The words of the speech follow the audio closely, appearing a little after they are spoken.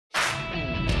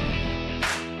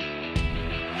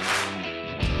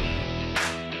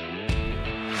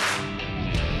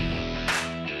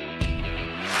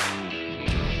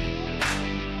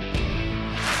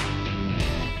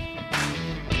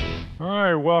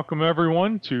right, welcome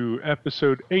everyone to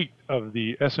episode 8 of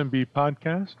the SMB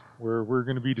Podcast, where we're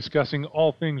going to be discussing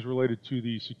all things related to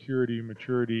the security,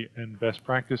 maturity, and best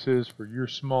practices for your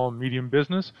small and medium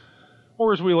business,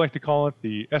 or as we like to call it,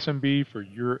 the SMB for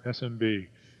your SMB.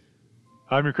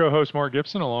 I'm your co-host, Mark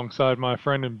Gibson, alongside my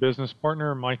friend and business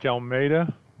partner, Mike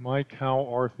Almeida. Mike,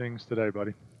 how are things today,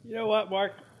 buddy? You know what,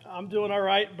 Mark? I'm doing all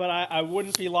right, but I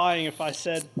wouldn't be lying if I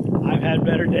said I've had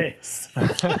better days.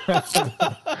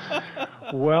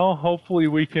 Well, hopefully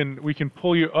we can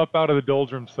pull you up out of the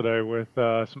doldrums today with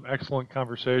some excellent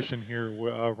conversation here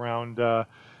around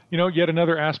yet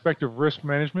another aspect of risk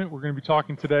management. We're going to be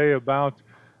talking today about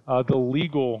the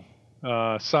legal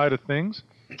side of things.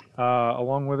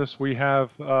 Along with us, we have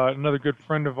another good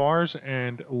friend of ours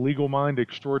and legal mind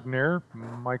extraordinaire,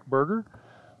 Mike Berger.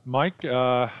 Mike,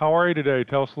 how are you today?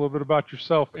 Tell us a little bit about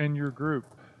yourself and your group.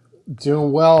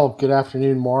 Doing well. Good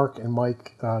afternoon, Mark and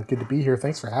Mike. Good to be here.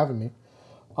 Thanks for having me.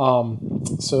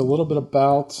 So a little bit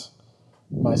about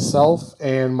myself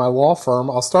and my law firm.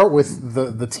 I'll start with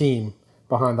the team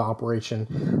behind the operation.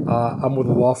 I'm with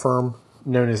a law firm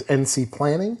known as NC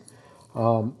Planning.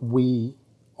 We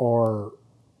are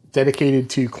dedicated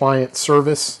to client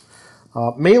service,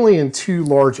 mainly in two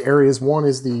large areas. One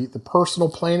is the personal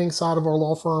planning side of our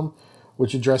law firm,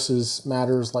 which addresses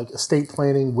matters like estate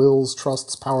planning, wills,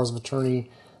 trusts, powers of attorney,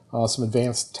 some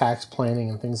advanced tax planning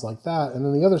and things like that. And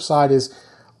then the other side is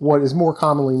what is more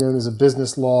commonly known as a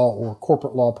business law or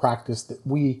corporate law practice that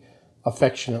we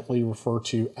affectionately refer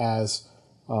to as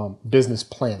business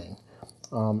planning.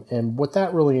 And what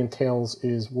that really entails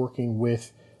is working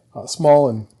with small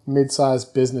and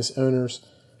mid-sized business owners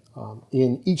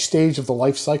in each stage of the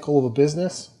life cycle of a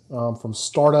business, from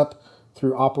startup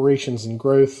through operations and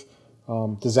growth,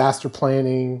 disaster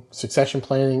planning, succession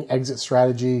planning, exit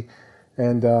strategy,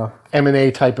 and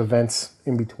M&A type events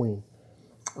in between.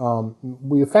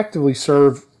 We effectively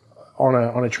serve on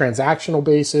a transactional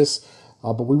basis,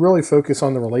 but we really focus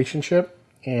on the relationship,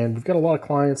 and we've got a lot of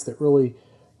clients that really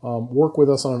work with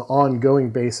us on an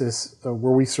ongoing basis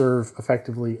where we serve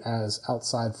effectively as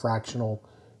outside fractional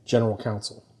general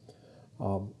counsel.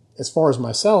 As far as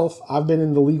myself, I've been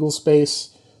in the legal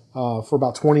space for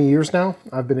about 20 years now.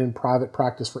 I've been in private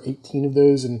practice for 18 of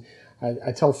those, and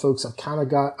I tell folks I've kind of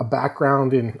got a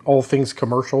background in all things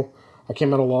commercial. I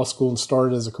came out of law school and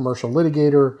started as a commercial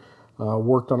litigator,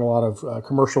 worked on a lot of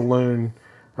commercial loan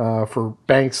for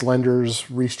banks, lenders,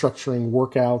 restructuring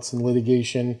workouts and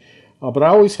litigation. But I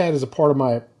always had as a part of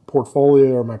my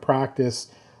portfolio or my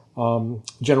practice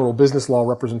general business law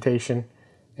representation.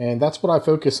 And that's what I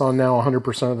focus on now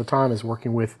 100% of the time, is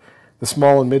working with the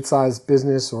small and mid-sized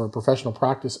business or professional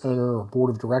practice owner or board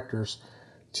of directors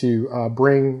to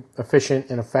bring efficient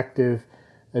and effective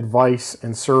advice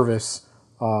and service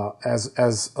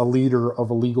as a leader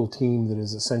of a legal team that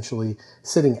is essentially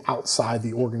sitting outside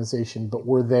the organization, but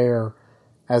we're there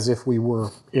as if we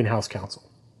were in-house counsel.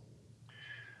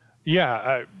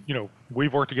 Yeah,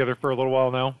 we've worked together for a little while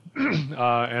now,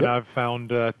 and I've found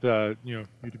that you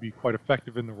to be quite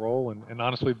effective in the role. And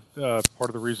honestly, part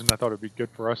of the reason I thought it'd be good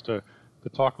for us to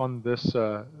talk on this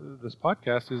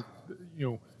podcast is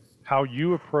how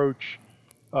you approach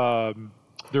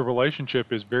the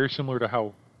relationship is very similar to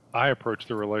how I approach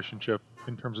the relationship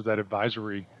in terms of that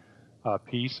advisory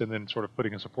piece, and then sort of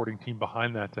putting a supporting team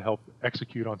behind that to help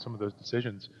execute on some of those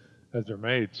decisions as they're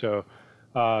made. So.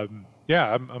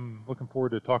 I'm looking forward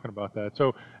to talking about that.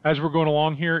 So as we're going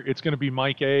along here, it's going to be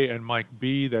Mike A and Mike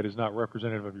B. That is not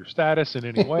representative of your status in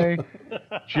any way,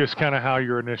 just kind of how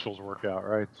your initials work out,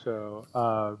 right? So,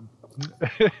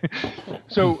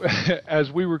 so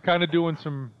as we were kind of doing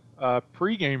some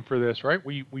pregame for this, right,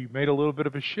 we made a little bit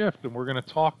of a shift, and we're going to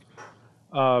talk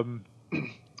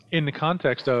in the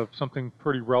context of something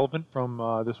pretty relevant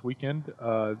from this weekend,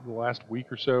 the last week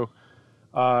or so.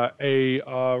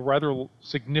 A rather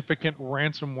significant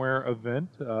ransomware event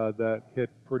that hit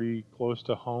pretty close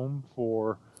to home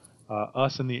for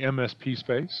us in the MSP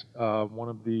space. One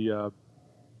of the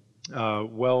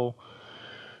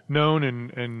well-known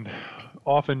and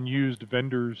often used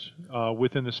vendors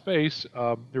within the space,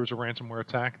 there was a ransomware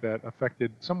attack that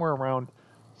affected somewhere around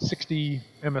 60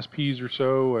 MSPs or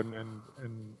so, and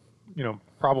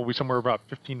probably somewhere about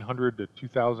 1,500 to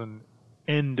 2,000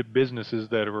 end businesses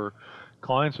that were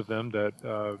clients of them that,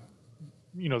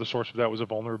 the source of that was a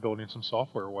vulnerability in some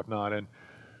software or whatnot.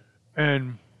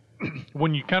 And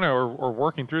when you kind of are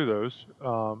working through those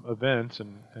events,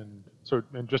 and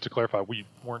just to clarify, we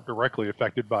weren't directly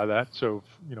affected by that. So,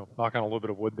 knock on a little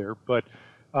bit of wood there, but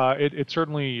it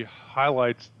certainly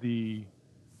highlights the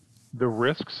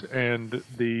risks and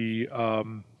the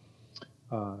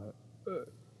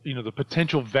the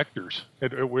potential vectors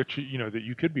at which that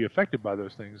you could be affected by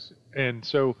those things. And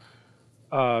so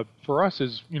for us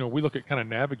is we look at kind of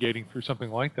navigating through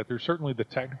something like that. There's certainly the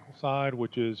technical side,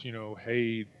 which is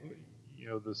hey,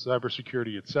 the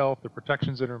cybersecurity itself, the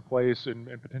protections that are in place, and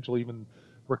potentially even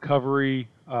recovery.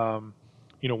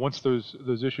 Once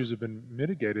those issues have been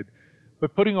mitigated.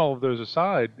 But putting all of those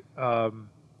aside,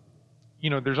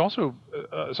 there's also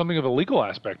something of a legal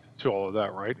aspect to all of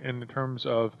that, right? And in terms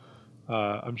of,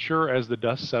 I'm sure as the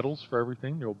dust settles for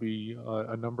everything, there'll be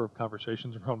a number of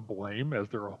conversations around blame, as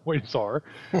there always are.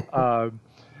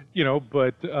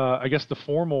 But I guess the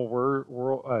formal word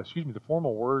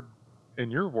in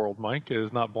your world, Mike,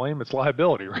 is not blame; it's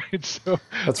liability, right? So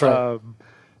That's right.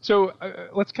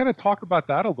 Let's kind of talk about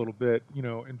that a little bit,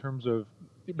 in terms of,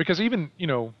 because even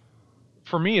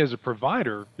for me as a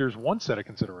provider, there's one set of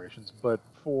considerations, but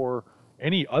for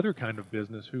any other kind of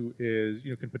business who is,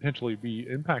 can potentially be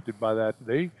impacted by that,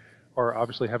 they are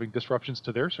obviously having disruptions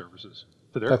to their services,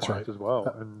 to their That's clients right. as well.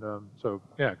 And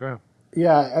yeah, go ahead.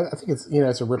 Yeah, I think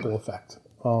it's a ripple effect.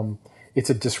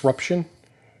 It's a disruption.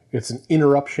 It's an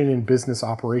interruption in business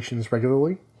operations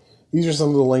regularly. These are some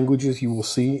of the languages you will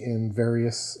see in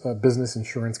various business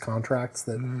insurance contracts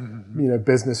that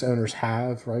business owners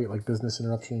have, right? Like business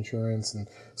interruption insurance and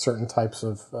certain types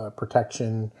of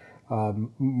protection.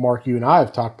 Mark, you and I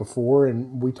have talked before,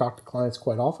 and we talk to clients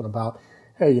quite often about,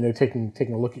 hey, taking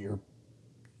a look at your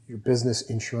business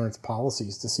insurance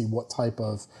policies to see what type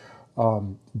of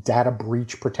data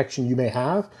breach protection you may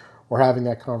have, or having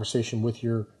that conversation with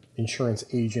your insurance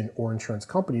agent or insurance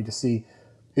company to see,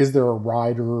 is there a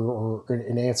rider or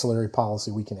an ancillary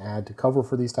policy we can add to cover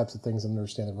for these types of things and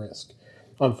understand the risk.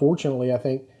 Unfortunately, I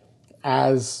think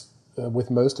as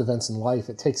with most events in life,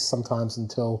 it takes sometimes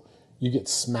until you get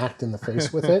smacked in the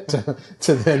face with it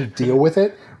to then deal with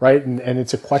it, right? And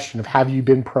it's a question of, have you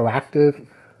been proactive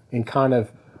in kind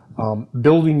of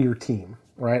building your team,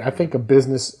 right? I think a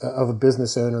business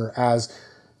owner as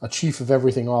a chief of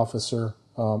everything officer,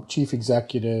 chief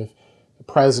executive,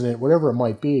 president, whatever it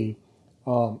might be,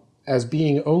 as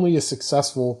being only as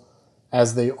successful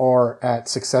as they are at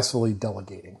successfully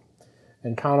delegating.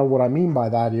 And kind of what I mean by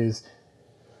that is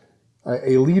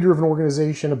a leader of an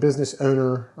organization, a business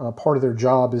owner, part of their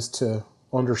job is to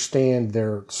understand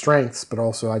their strengths, but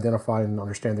also identify and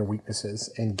understand their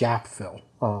weaknesses and gap fill.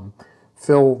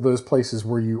 Fill those places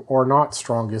where you are not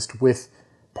strongest with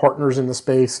partners in the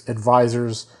space,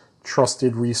 advisors,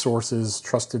 trusted resources,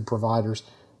 trusted providers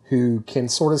who can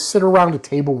sort of sit around a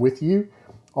table with you,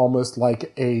 almost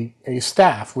like a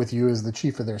staff with you as the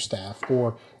chief of their staff,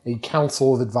 or a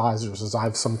council of advisors, as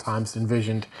I've sometimes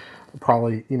envisioned,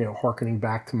 probably, hearkening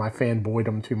back to my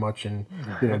fanboydom too much and,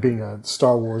 being a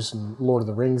Star Wars and Lord of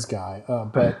the Rings guy.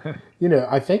 But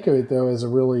I think of it, though, as a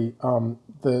really,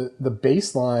 the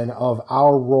baseline of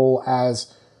our role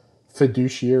as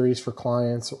fiduciaries for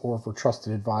clients or for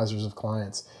trusted advisors of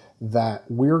clients, that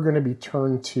we're going to be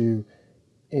turned to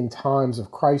in times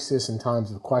of crisis, in times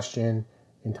of question,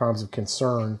 in times of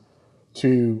concern,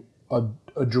 to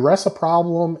address a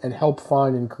problem and help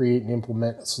find and create and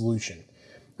implement a solution.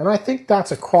 And I think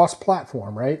that's across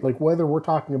platform, right? Like whether we're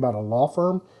talking about a law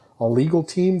firm, a legal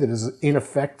team that is in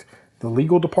effect the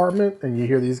legal department, and you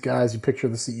hear these guys, you picture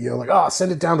the CEO like, oh,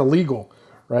 send it down to legal,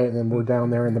 right? And then we're down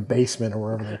there in the basement or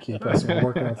wherever they keep us and we're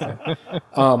working on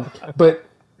stuff. But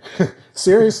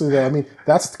seriously, though, I mean,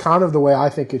 that's kind of the way I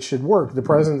think it should work. The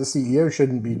president, the CEO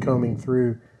shouldn't be combing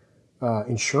through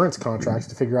insurance contracts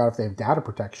to figure out if they have data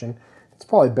protection. It's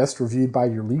probably best reviewed by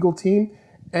your legal team.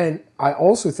 And I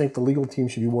also think the legal team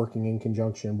should be working in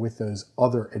conjunction with those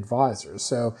other advisors.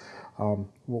 So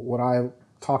what I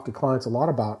talk to clients a lot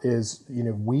about is,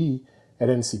 we at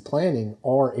NC Planning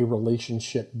are a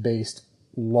relationship-based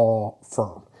law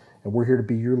firm. And we're here to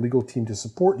be your legal team to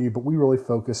support you, but we really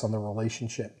focus on the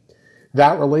relationship.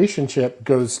 That relationship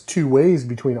goes two ways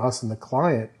between us and the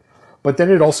client, but then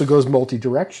it also goes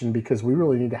multi-direction because we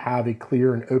really need to have a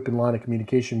clear and open line of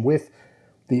communication with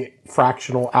the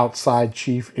fractional outside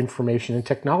chief information and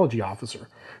technology officer,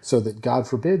 so that, God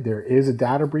forbid, there is a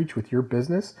data breach with your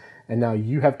business and now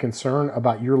you have concern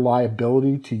about your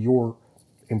liability to your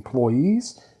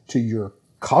employees, to your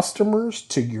customers,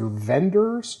 to your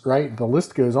vendors, right? The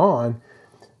list goes on.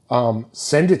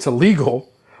 Send it to legal,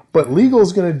 but legal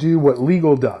is going to do what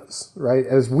legal does, right?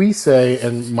 As we say,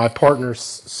 and my partners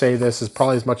say this as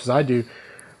probably as much as I do,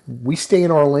 we stay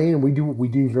in our lane and we do what we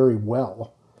do very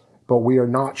well. But we are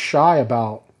not shy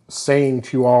about saying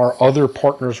to our other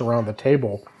partners around the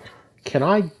table, can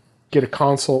I get a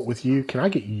consult with you? Can I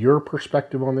get your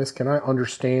perspective on this? Can I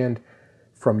understand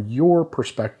from your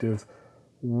perspective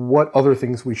what other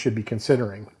things we should be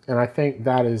considering. And I think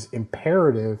that is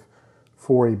imperative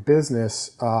for a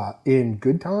business in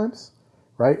good times,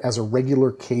 right? As a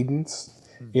regular cadence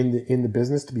in the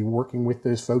business, to be working with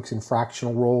those folks in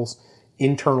fractional roles,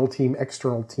 internal team,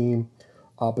 external team,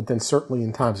 but then certainly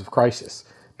in times of crisis.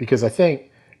 Because I think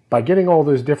by getting all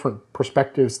those different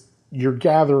perspectives, you're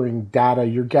gathering data,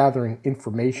 you're gathering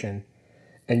information,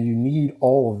 and you need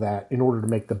all of that in order to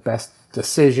make the best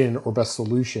decision or best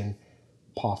solution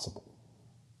possible.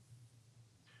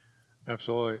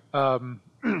 Absolutely.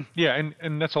 Yeah,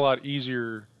 and that's a lot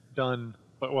easier done,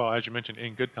 but well, as you mentioned,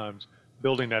 in good times,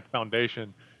 building that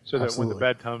foundation so that when the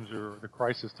bad times or the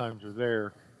crisis times are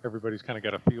there, everybody's kind of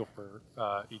got a feel for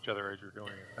each other as you're doing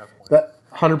it at that point. That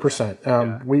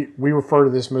 100%. We refer to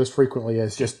this most frequently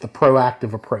as just the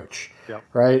proactive approach,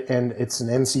 right? And it's an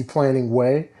NC planning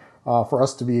way for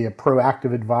us to be a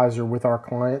proactive advisor with our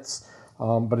clients.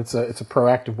 But it's a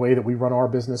proactive way that we run our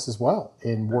business as well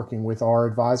in working with our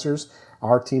advisors,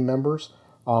 our team members.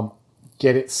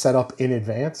 Get it set up in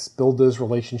advance, build those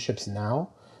relationships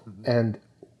now. And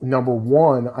number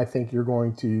one, I think you're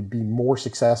going to be more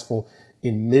successful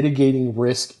in mitigating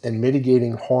risk and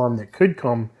mitigating harm that could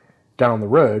come down the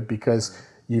road because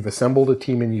you've assembled a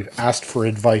team and you've asked for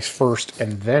advice first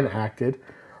and then acted.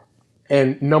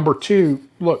 And number two,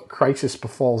 look, crisis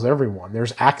befalls everyone.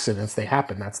 There's accidents, they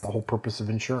happen. That's the whole purpose of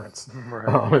insurance.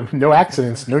 Right. No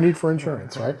accidents, no need for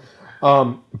insurance, right?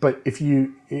 But if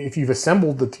you've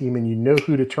assembled the team and you know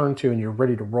who to turn to and you're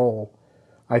ready to roll,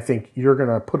 I think you're going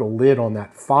to put a lid on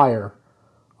that fire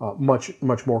much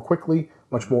more quickly,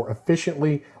 much more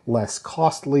efficiently, less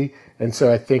costly. And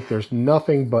so I think there's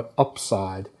nothing but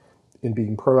upside in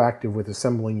being proactive with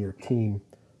assembling your team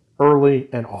early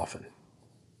and often.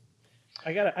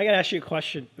 I gotta ask you a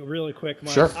question really quick,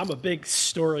 Mike. Sure. I'm a big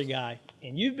story guy,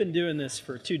 and you've been doing this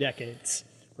for 2 decades,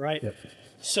 right? Yep.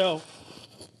 So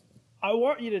I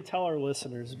want you to tell our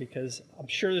listeners, because I'm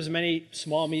sure there's many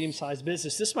small, medium-sized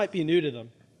businesses, this might be new to them,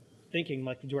 thinking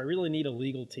like, do I really need a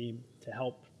legal team to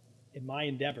help in my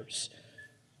endeavors?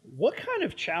 What kind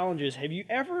of challenges have you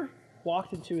ever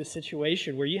walked into a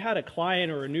situation where you had a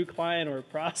client or a new client or a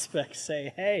prospect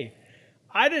say, hey,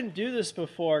 I didn't do this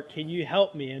before, can you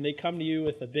help me? And they come to you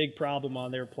with a big problem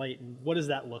on their plate, and what does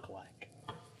that look like?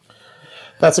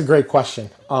 That's a great question.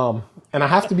 And I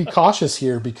have to be cautious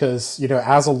here because,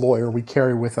 as a lawyer, we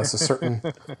carry with us a certain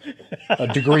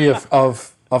degree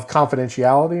of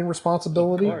confidentiality and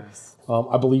responsibility. Of course.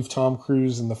 I believe Tom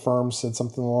Cruise and the firm said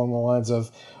something along the lines of,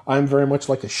 I'm very much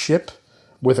like a ship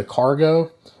with a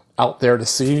cargo out there to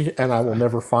sea, and I will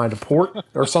never find a port,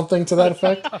 or something to that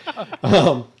effect.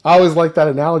 I always like that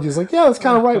analogy. It's like, yeah, that's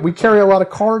kind of right. We carry a lot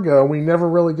of cargo, and we never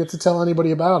really get to tell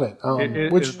anybody about it.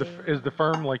 Is the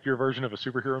firm like your version of a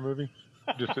superhero movie?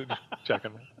 Just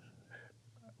checking.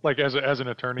 Like as an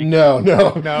attorney? No.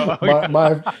 No.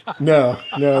 No.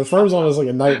 The firm's almost like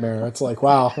a nightmare. It's like,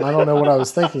 wow, I don't know what I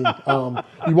was thinking.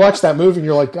 You watch that movie, and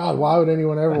you're like, God, why would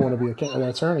anyone ever want to be an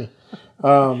attorney?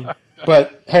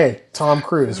 But hey, Tom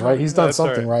Cruise, right? He's done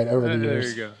something right over the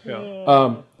years. There you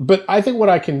go. Yeah. But I think what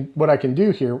I can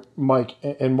do here, Mike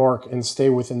and Mark, and stay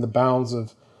within the bounds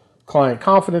of client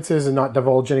confidences and not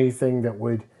divulge anything that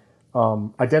would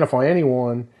identify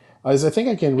anyone, is I think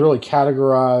I can really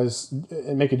categorize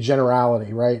and make a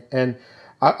generality, right? And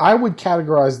I would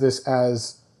categorize this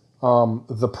as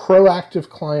the proactive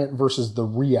client versus the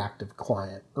reactive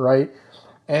client, right?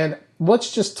 And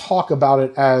let's just talk about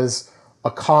it as a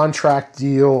contract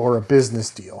deal or a business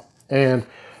deal. And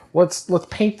let's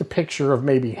paint the picture of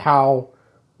maybe how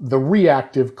the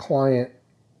reactive client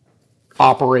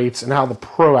operates and how the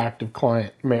proactive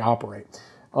client may operate.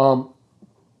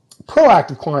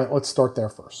 Proactive client, let's start there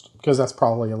first, because that's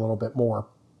probably a little bit more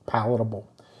palatable.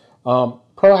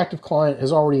 Proactive client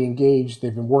has already engaged.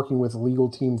 They've been working with a legal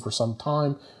team for some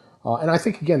time. And I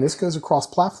think, again, this goes across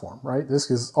platform, right? This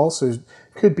is also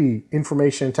could be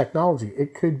information and technology.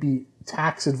 It could be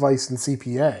tax advice and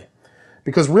CPA.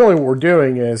 Because really what we're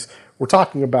doing is we're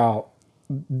talking about,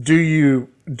 do you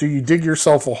dig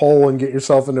yourself a hole and get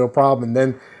yourself into a problem and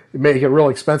then make it real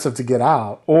expensive to get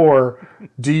out? Or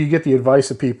do you get the advice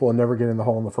of people and never get in the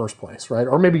hole in the first place, right?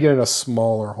 Or maybe get in a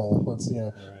smaller hole, let's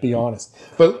be honest.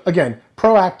 But again,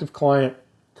 proactive client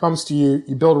comes to you,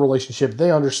 you build a relationship,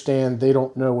 they understand they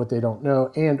don't know what they don't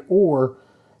know, and or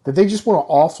that they just want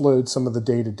to offload some of the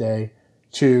day-to-day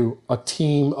to a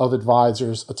team of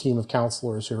advisors, a team of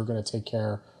counselors who are going to take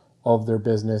care of their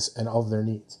business and of their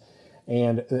needs.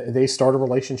 And they start a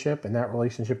relationship, and that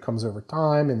relationship comes over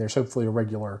time, and there's hopefully a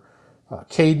regular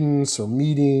cadence or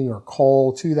meeting or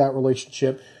call to that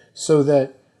relationship so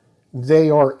that they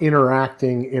are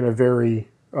interacting in a very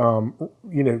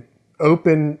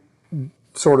open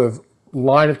sort of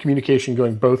line of communication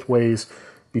going both ways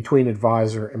between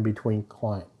advisor and between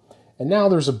client. And now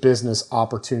there's a business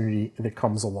opportunity that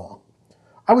comes along.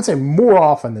 I would say more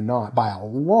often than not, by a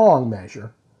long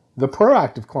measure, the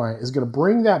proactive client is going to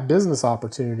bring that business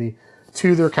opportunity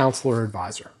to their counselor or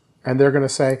advisor. And they're going to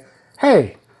say,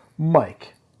 hey,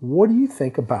 Mike, what do you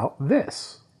think about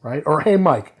this? Right? Or, hey,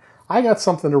 Mike, I got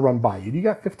something to run by you. You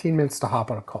got 15 minutes to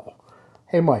hop on a call.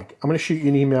 Hey, Mike, I'm going to shoot you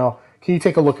an email. Can you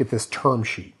take a look at this term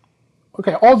sheet?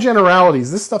 Okay, all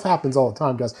generalities. This stuff happens all the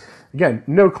time, guys. Again,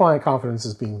 no client confidence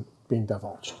is being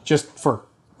divulged, just for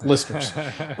listeners.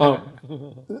 Then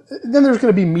there's going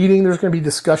to be meeting, there's going to be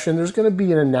discussion, there's going to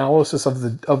be an analysis of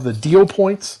the deal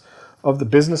points of the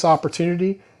business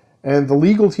opportunity, and the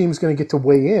legal team is going to get to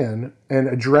weigh in and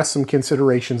address some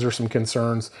considerations or some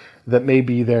concerns that may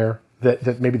be there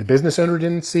that maybe the business owner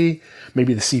didn't see,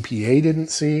 maybe the CPA didn't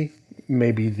see,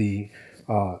 maybe the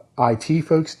IT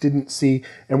folks didn't see,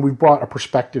 and we've brought a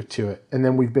perspective to it, and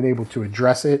then we've been able to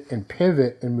address it and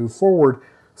pivot and move forward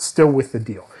still with the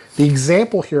deal. The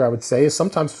example here I would say is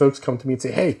sometimes folks come to me and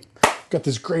say, hey, I've got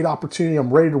this great opportunity,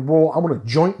 I'm ready to roll, I want to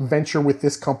joint venture with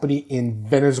this company in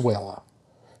Venezuela.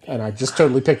 And I just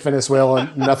totally picked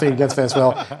Venezuela, nothing against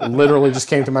Venezuela, it literally just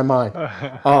came to my mind.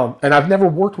 And I've never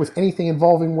worked with anything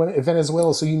involving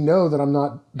Venezuela, so you know that I'm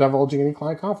not divulging any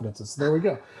client confidences. So there we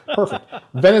go. Perfect.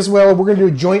 Venezuela, we're going to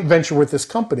do a joint venture with this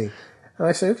company. And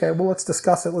I say, okay, well, let's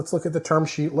discuss it. Let's look at the term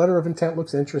sheet. Letter of intent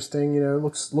looks interesting.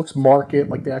 Looks market,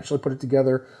 like they actually put it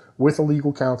together with a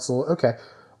legal counsel. Okay,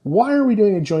 why are we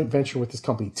doing a joint venture with this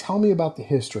company? Tell me about the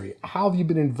history. How have you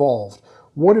been involved?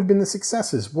 What have been the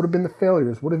successes? What have been the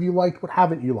failures? What have you liked? What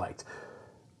haven't you liked?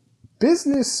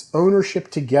 Business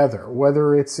ownership together,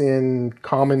 whether it's in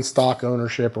common stock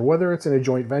ownership or whether it's in a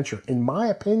joint venture, in my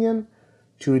opinion,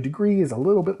 to a degree, is a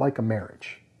little bit like a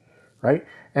marriage, right?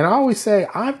 And I always say,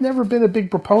 I've never been a big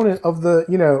proponent of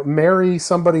marry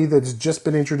somebody that's just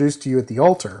been introduced to you at the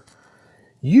altar.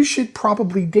 You should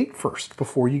probably date first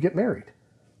before you get married.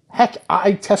 Heck,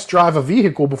 I test drive a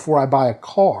vehicle before I buy a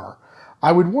car.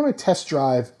 I would want to test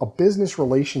drive a business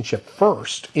relationship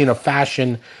first in a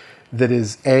fashion that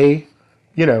is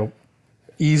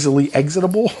easily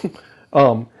exitable,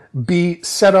 B,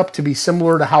 set up to be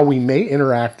similar to how we may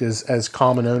interact as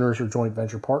common owners or joint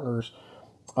venture partners,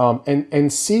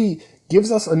 and C,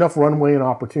 gives us enough runway and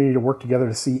opportunity to work together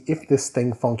to see if this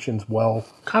thing functions well,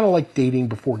 kind of like dating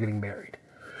before getting married.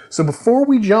 So before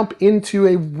we jump into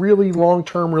a really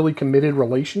long-term, really committed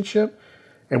relationship,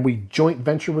 and we joint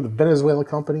venture with a Venezuela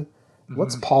company,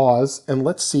 let's pause and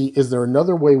let's see, is there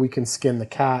another way we can skin the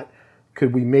cat?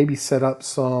 Could we maybe set up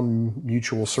some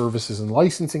mutual services and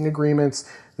licensing agreements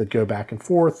that go back and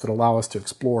forth that allow us to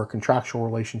explore a contractual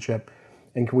relationship?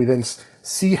 And can we then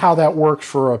see how that works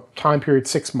for a time period,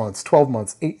 6 months, 12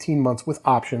 months, 18 months with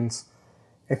options?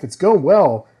 If it's going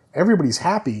well, everybody's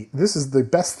happy. This is the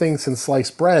best thing since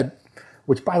sliced bread,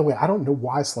 which, by the way, I don't know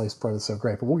why sliced bread is so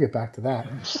great, but we'll get back to that.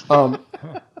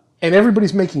 And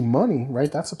everybody's making money,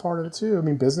 right? That's a part of it too. I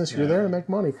mean, business, you're there to make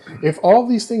money. If all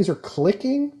these things are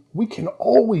clicking, we can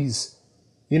always,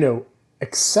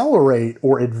 accelerate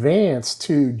or advance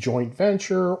to joint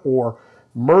venture or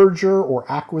merger or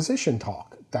acquisition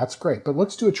talk. That's great. But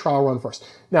let's do a trial run first.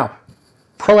 Now,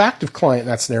 proactive client in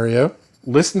that scenario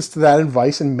listens to that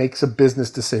advice and makes a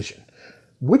business decision.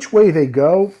 Which way they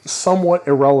go, somewhat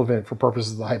irrelevant for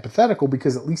purposes of the hypothetical,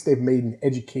 because at least they've made an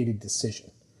educated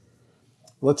decision.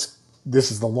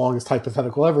 This is the longest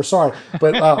hypothetical ever, sorry,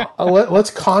 but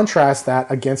let's contrast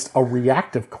that against a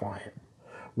reactive client,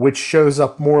 which shows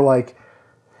up more like,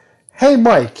 hey,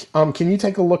 Mike, can you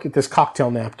take a look at this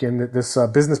cocktail napkin that this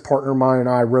business partner of mine and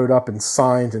I wrote up and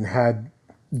signed and had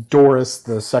Doris,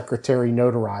 the secretary,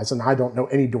 notarize? And I don't know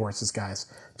any Dorises, guys.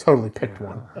 Totally picked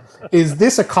one. Is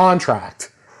this a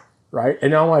contract? Right?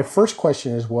 And now my first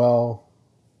question is, well,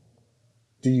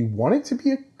 do you want it to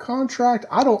be a contract?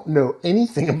 I don't know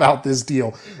anything about this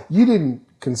deal. You didn't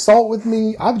consult with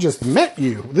me. I've just met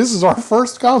you. This is our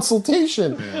first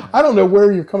consultation. I don't know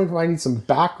where you're coming from. I need some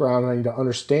background. I need to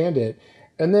understand it.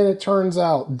 And then it turns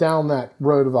out down that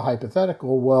road of a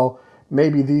hypothetical, well,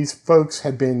 maybe these folks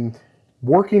had been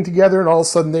working together and all of a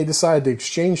sudden they decided to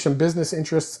exchange some business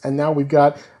interests, and now we've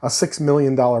got a $6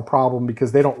 million problem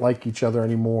because they don't like each other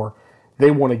anymore. They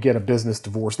want to get a business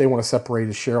divorce. They want to separate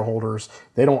as shareholders.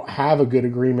 They don't have a good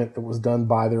agreement that was done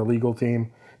by their legal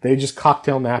team. They just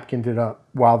cocktail napkined it up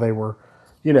while they were,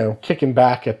 kicking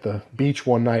back at the beach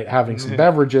one night having some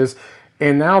beverages.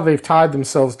 And now they've tied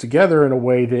themselves together in a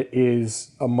way that is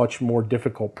a much more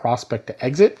difficult prospect to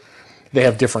exit. They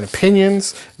have different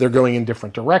opinions. They're going in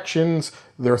different directions.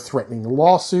 They're threatening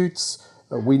lawsuits.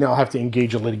 We now have to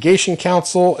engage a litigation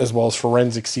counsel as well as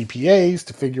forensic CPAs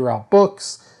to figure out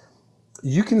books.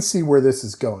 You can see where this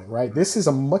is going, right? This is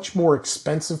a much more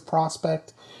expensive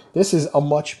prospect. This is a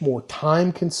much more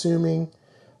time-consuming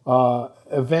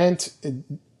event.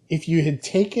 If you had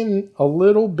taken a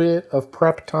little bit of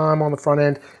prep time on the front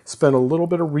end, spent a little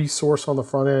bit of resource on the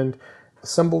front end,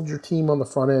 assembled your team on the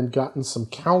front end, gotten some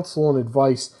counsel and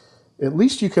advice, at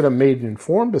least you could have made an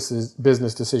informed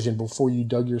business decision before you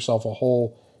dug yourself a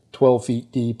hole 12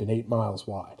 feet deep and 8 miles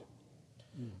wide.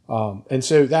 And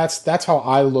so that's how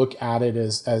I look at it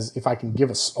as if I can give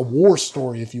a war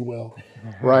story, if you will,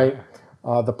 right?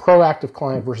 The proactive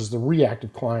client versus the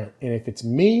reactive client. And if it's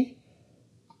me,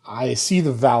 I see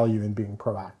the value in being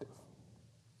proactive.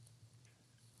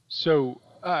 So,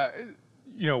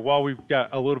 while we've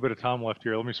got a little bit of time left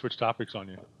here, let me switch topics on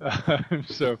you.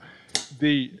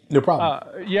 No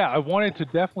problem. I wanted to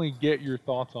definitely get your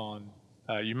thoughts on,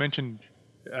 you mentioned,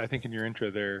 I think in your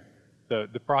intro there,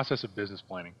 the process of business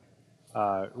planning.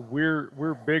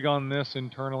 We're big on this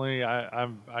internally. I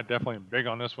definitely am big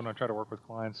on this when I try to work with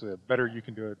clients. The better you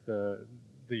can do it,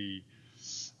 the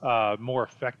more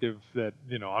effective that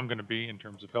I'm going to be in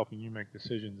terms of helping you make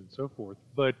decisions and so forth.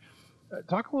 But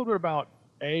talk a little bit about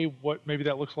what maybe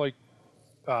that looks like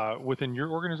within your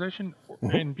organization,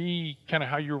 and B, kind of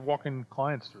how you're walking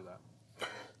clients through that.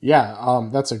 Yeah,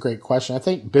 that's a great question. I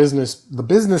think the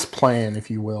business plan, if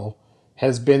you will,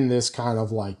 has been this kind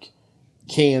of like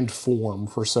canned form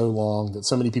for so long that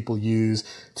so many people use,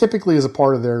 typically as a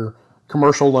part of their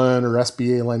commercial loan or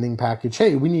SBA lending package.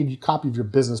 Hey, we need a copy of your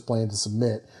business plan to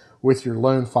submit with your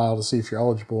loan file to see if you're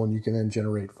eligible, and you can then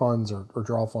generate funds or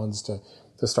draw funds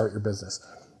to start your business.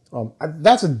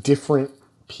 That's a different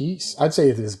piece. I'd say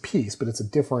it is a piece, but it's a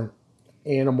different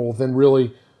animal than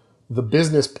really the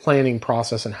business planning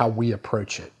process and how we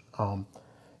approach it.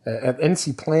 At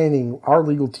NC Planning, our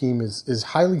legal team is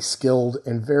highly skilled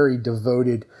and very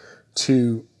devoted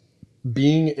to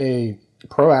being a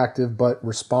proactive but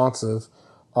responsive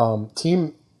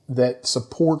team that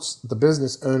supports the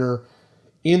business owner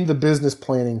in the business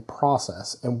planning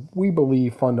process. And we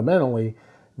believe fundamentally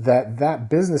that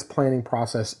business planning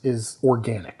process is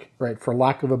organic, right? For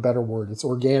lack of a better word, it's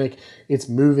organic, it's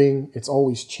moving, it's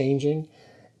always changing,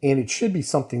 and it should be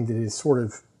something that is sort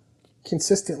of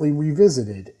consistently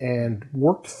revisited and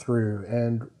worked through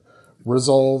and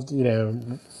resolved.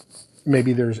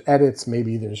 Maybe there's edits,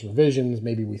 maybe there's revisions,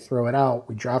 maybe we throw it out,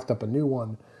 we draft up a new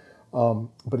one.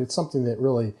 But it's something that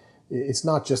really, it's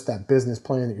not just that business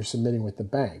plan that you're submitting with the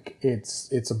bank.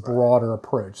 It's a broader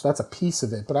approach. That's a piece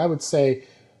of it. But I would say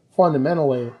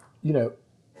fundamentally,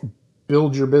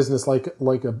 build your business like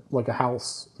a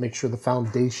house. Make sure the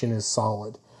foundation is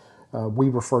solid. We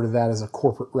refer to that as a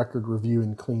corporate record review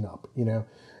and cleanup,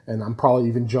 and I'm probably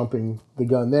even jumping the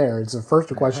gun there. It's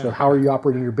first a question of how are you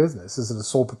operating your business? Is it a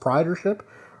sole proprietorship,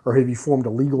 or have you formed a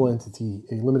legal entity,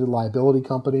 a limited liability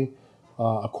company,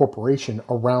 a corporation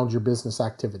around your business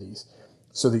activities,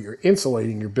 so that you're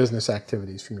insulating your business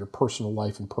activities from your personal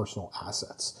life and personal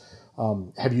assets?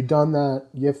 Have you done that?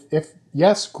 If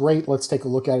yes, great, let's take a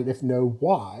look at it. If no,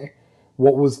 why?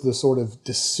 What was the sort of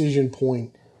decision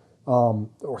point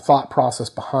or thought process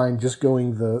behind just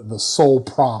going the sole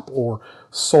prop or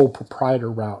sole proprietor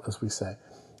route, as we say?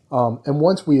 And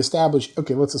once we establish,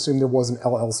 okay, let's assume there was an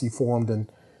LLC formed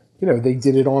and, they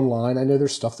did it online. I know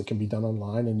there's stuff that can be done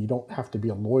online, and you don't have to be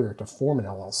a lawyer to form an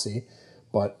LLC,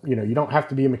 but, you don't have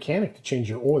to be a mechanic to change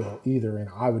your oil either. And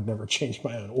I would never change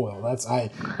my own oil.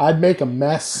 I'd make a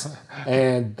mess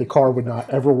and the car would not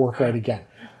ever work right again.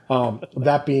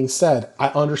 That being said, I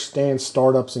understand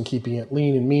startups and keeping it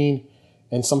lean and mean,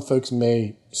 and some folks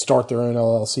may start their own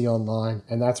LLC online,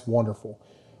 and that's wonderful.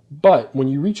 But when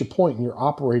you reach a point and you're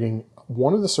operating,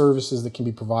 one of the services that can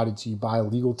be provided to you by a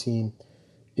legal team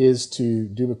is to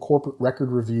do a corporate record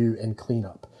review and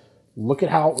cleanup. Look at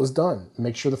how it was done.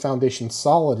 Make sure the foundation's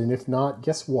solid, and if not,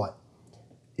 guess what?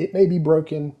 It may be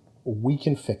broken. We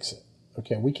can fix it.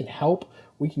 Okay, we can help.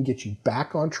 We can get you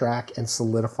back on track and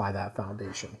solidify that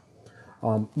foundation.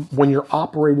 When you're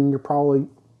operating, you're probably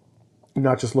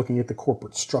not just looking at the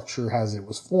corporate structure as it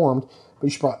was formed, but you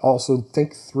should probably also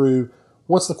think through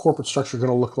what's the corporate structure going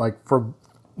to look like for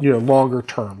longer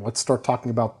term. Let's start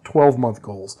talking about 12-month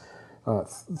goals,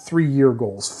 3-year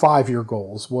goals, 5-year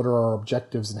goals. What are our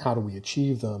objectives and how do we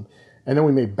achieve them? And then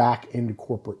we may back into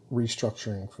corporate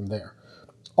restructuring from there.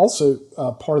 Also,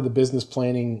 part of the business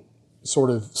planning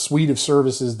sort of suite of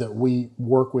services that we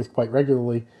work with quite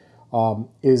regularly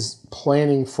is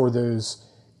planning for those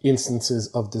instances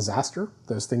of disaster,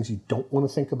 those things you don't want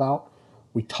to think about.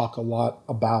 We talk a lot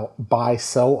about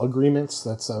buy-sell agreements.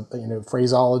 That's a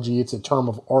phraseology. It's a term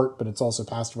of art, but it's also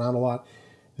passed around a lot.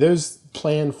 Those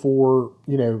plan for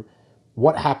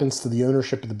what happens to the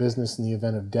ownership of the business in the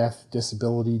event of death,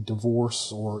 disability,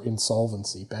 divorce, or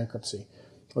insolvency, bankruptcy.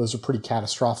 Those are pretty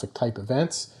catastrophic type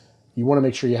events. You want to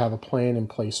make sure you have a plan in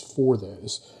place for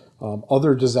those.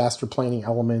 Other disaster planning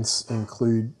elements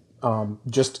include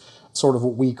just sort of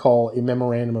what we call a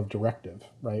memorandum of directive,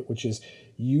 right? Which is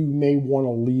you may want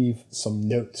to leave some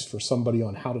notes for somebody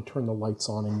on how to turn the lights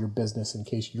on in your business in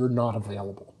case you're not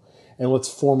available. And let's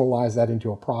formalize that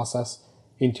into a process,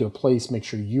 into a place. Make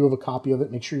sure you have a copy of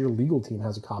it. Make sure your legal team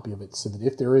has a copy of it so that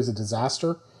if there is a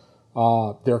disaster,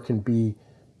 there can be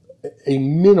a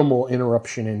minimal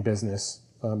interruption in business,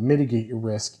 mitigate your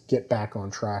risk, get back on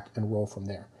track, and roll from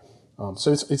there.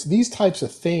 So it's these types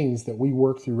of things that we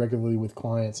work through regularly with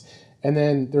clients. And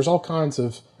then there's all kinds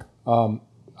of,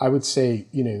 I would say,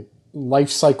 life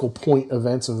cycle point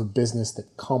events of a business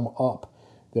that come up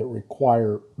that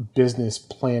require business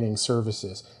planning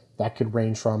services. That could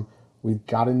range from, we've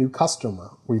got a new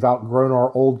customer, we've outgrown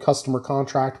our old customer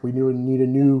contract, we need a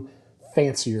new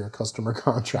fancier customer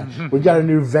contract. We've got a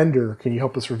new vendor. Can you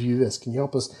help us review this? Can you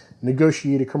help us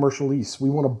negotiate a commercial lease? We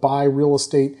want to buy real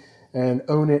estate and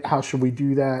own it. How should we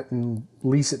do that and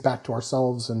lease it back to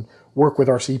ourselves and work with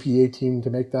our CPA team to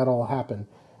make that all happen?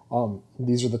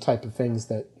 These are the type of things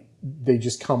that they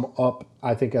just come up,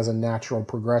 I think, as a natural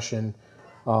progression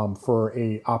for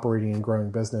a operating and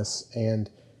growing business. And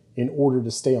in order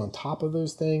to stay on top of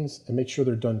those things and make sure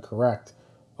they're done correct,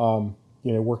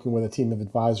 working with a team of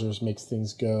advisors makes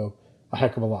things go a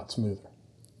heck of a lot smoother.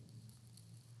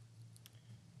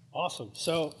 Awesome.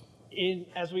 So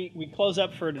as we close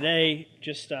up for today,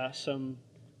 just some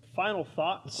final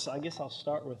thoughts. I guess I'll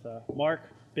start with Mark.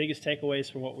 Biggest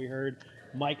takeaways from what we heard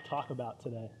Mike talk about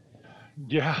today.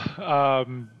 Yeah.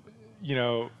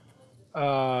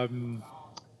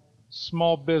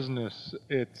 Small business,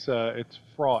 it's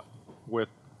fraught with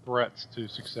threats to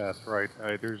success, right?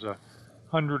 There's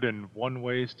 101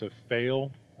 ways to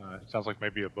fail. It sounds like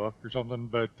maybe a book or something,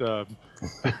 but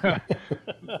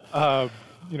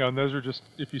and those are just,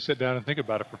 if you sit down and think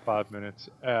about it for 5 minutes,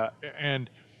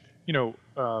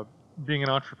 being an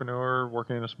entrepreneur,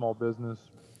 working in a small business,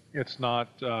 it's not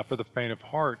for the faint of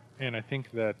heart. And I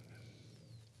think that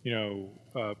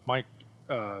Mike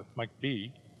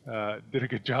B did a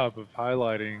good job of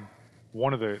highlighting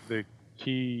one of the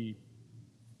key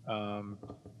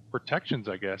protections,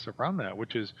 I guess, around that,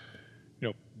 which is,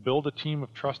 build a team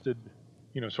of trusted,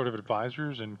 sort of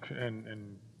advisors and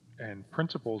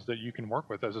principals that you can work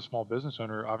with as a small business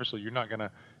owner. Obviously, you're not going to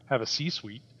have a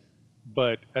C-suite,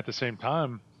 but at the same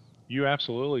time, you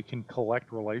absolutely can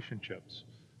collect relationships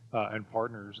and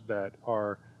partners that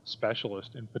are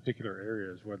specialists in particular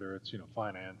areas, whether it's,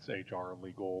 finance, HR,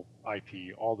 legal,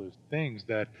 IT, all those things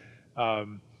that, I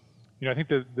think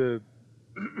the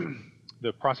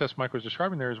the process Mike was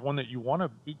describing there is one that you want to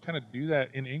kind of do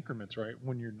that in increments, right?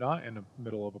 When you're not in the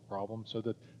middle of a problem, so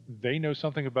that they know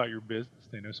something about your business,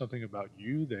 they know something about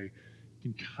you, they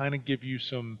can kind of give you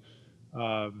some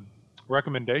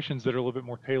recommendations that are a little bit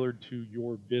more tailored to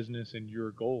your business and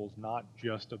your goals, not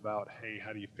just about, hey,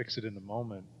 how do you fix it in the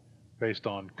moment based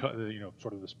on,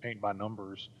 sort of this paint by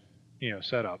numbers,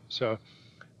 setup. So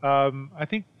I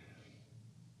think,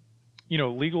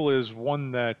 legal is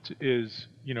one that is,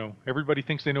 everybody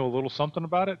thinks they know a little something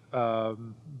about it,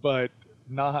 but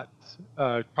not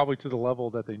probably to the level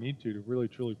that they need to really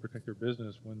truly protect their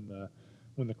business when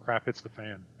the crap hits the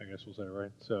fan, I guess we'll say,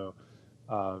 right? So,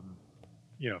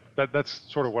 that's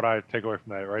sort of what I take away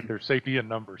from that, right? There's safety in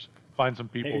numbers. Find some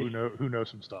people who know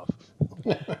some stuff.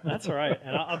 That's all right.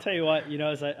 And I'll tell you what,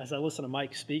 as I listen to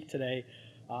Mike speak today,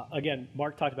 again,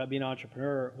 Mark talked about being an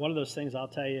entrepreneur. One of those things I'll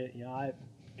tell you, I've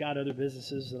got other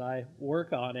businesses that I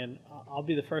work on, and I'll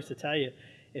be the first to tell you,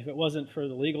 if it wasn't for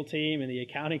the legal team and the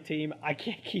accounting team, I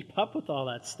can't keep up with all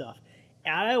that stuff.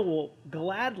 And I will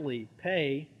gladly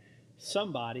pay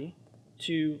somebody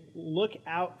to look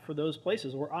out for those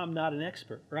places where I'm not an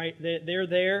expert, right? They're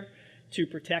there to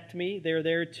protect me. They're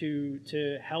there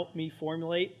to help me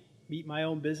meet my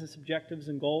own business objectives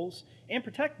and goals, and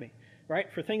protect me,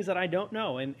 right, for things that I don't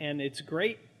know. And it's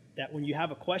great that when you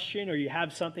have a question or you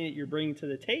have something that you're bringing to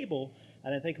the table,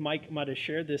 and I think Mike might have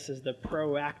shared this as the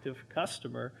proactive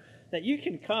customer, that you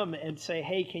can come and say,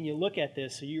 hey, can you look at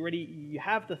this? So you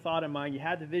have the thought in mind, you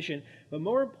have the vision, but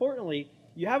more importantly,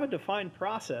 you have a defined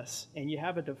process and you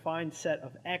have a defined set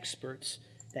of experts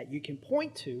that you can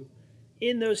point to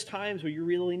in those times where you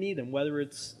really need them, whether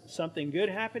it's something good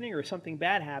happening or something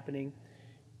bad happening.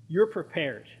 You're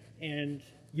prepared, and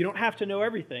you don't have to know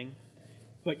everything,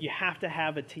 but you have to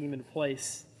have a team in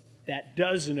place that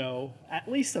does know at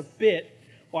least a bit,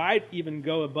 or I'd even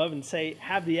go above and say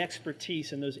have the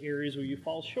expertise in those areas where you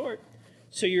fall short,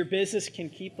 so your business can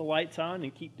keep the lights on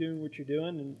and keep doing what you're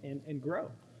doing and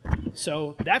grow.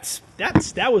 So that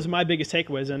was my biggest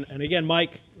takeaways. And again,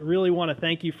 Mike, I really want to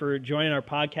thank you for joining our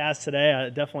podcast today. I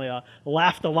definitely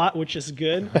laughed a lot, which is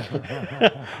good.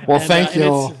 Well, thank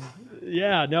you.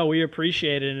 Yeah, no, we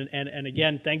appreciate it. And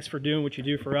again, thanks for doing what you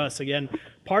do for us. Again,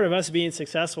 part of us being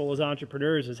successful as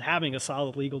entrepreneurs is having a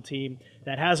solid legal team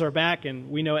that has our back,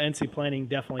 and we know NC Planning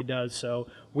definitely does. So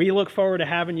we look forward to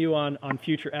having you on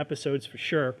future episodes for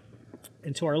sure.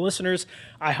 And to our listeners,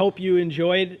 I hope you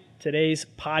enjoyed today's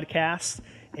podcast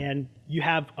and you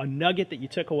have a nugget that you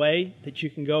took away that you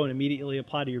can go and immediately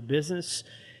apply to your business.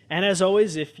 And as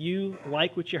always, if you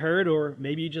like what you heard, or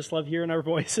maybe you just love hearing our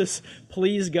voices,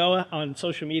 please go on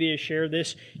social media, share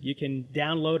this. You can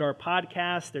download our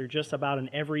podcast. They're just about in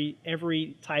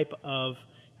every type of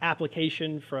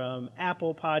application, from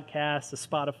Apple Podcasts to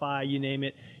Spotify, you name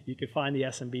it. You can find the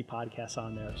SMB Podcast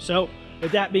on there. So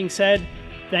with that being said,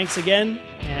 thanks again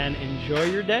and enjoy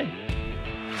your day.